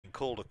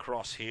called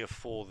across here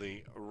for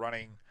the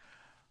running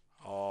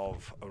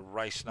of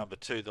race number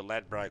 2, the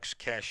Ladbrokes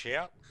Cash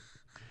Out.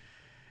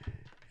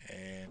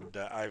 And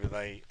over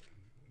they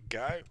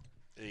go.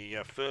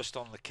 The first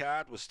on the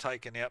card was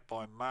taken out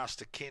by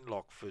Master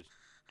Kinlock for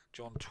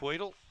John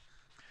Tweedle.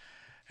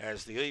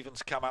 As the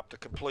evens come up to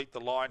complete the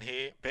line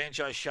here,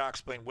 Banjo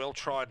Shark's been well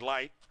tried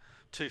late.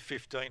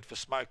 2:15 for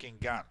Smoking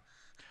Gun.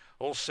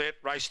 All set,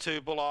 race 2,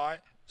 Bulleye,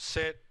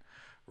 set,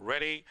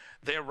 ready,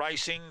 they're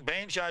racing.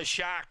 Banjo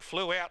Shark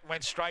flew out and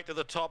went straight to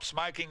the top.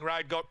 Smoking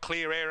Road got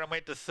clear air and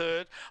went to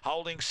third.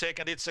 Holding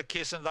second, It's a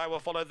Kiss, and they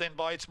were followed then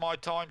by It's My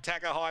Time,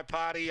 Tacker High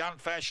Party,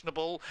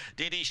 Unfashionable.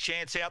 Did his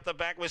chance out the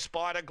back with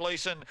Spider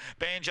Gleason.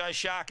 Banjo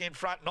Shark in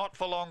front, not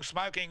for long.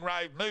 Smoking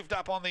Road moved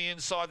up on the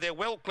inside. They're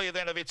well clear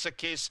then of It's a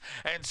Kiss,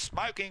 and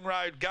Smoking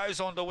Road goes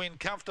on to win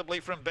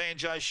comfortably from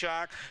Banjo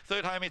Shark.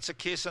 Third home, It's a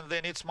Kiss, and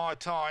then It's My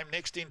Time.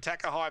 Next in,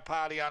 Tacker High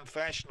Party,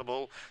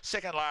 Unfashionable.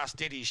 Second last,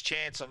 Did his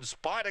chance, and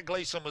Spider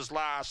Gleason was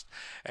last,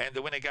 and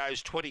the winner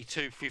goes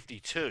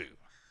 22.52.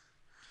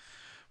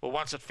 Well,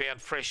 once it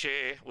found fresh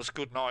air, was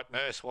Good Night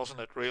Nurse,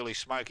 wasn't it, really?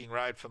 Smoking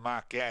Road for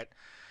Mark Gatt.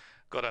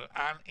 Got an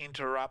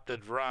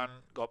uninterrupted run,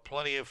 got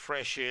plenty of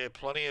fresh air,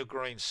 plenty of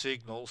green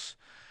signals,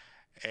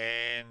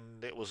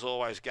 and it was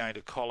always going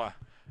to collar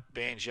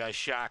Banjo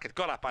Shark. It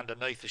got up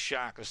underneath the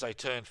Shark as they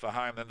turned for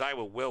home, and they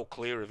were well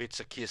clear of It's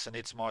a Kiss and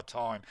It's My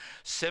Time.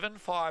 7,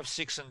 5,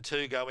 6 and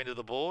 2 go into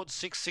the board.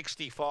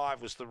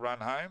 6.65 was the run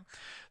home.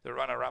 The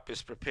runner-up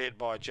is prepared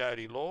by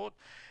Jody Lord,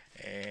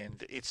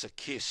 and It's a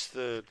Kiss,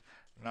 third.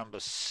 Number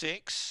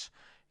 6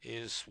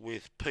 is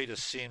with Peter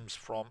Sims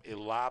from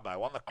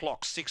Ilabo. On the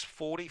clock,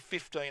 6:40,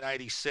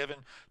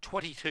 15.87,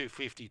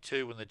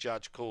 22.52 when the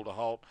judge called a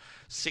halt.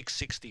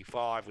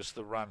 6.65 was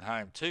the run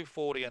home.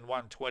 2:40 and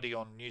 1:20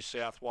 on New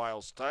South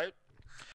Wales Tote.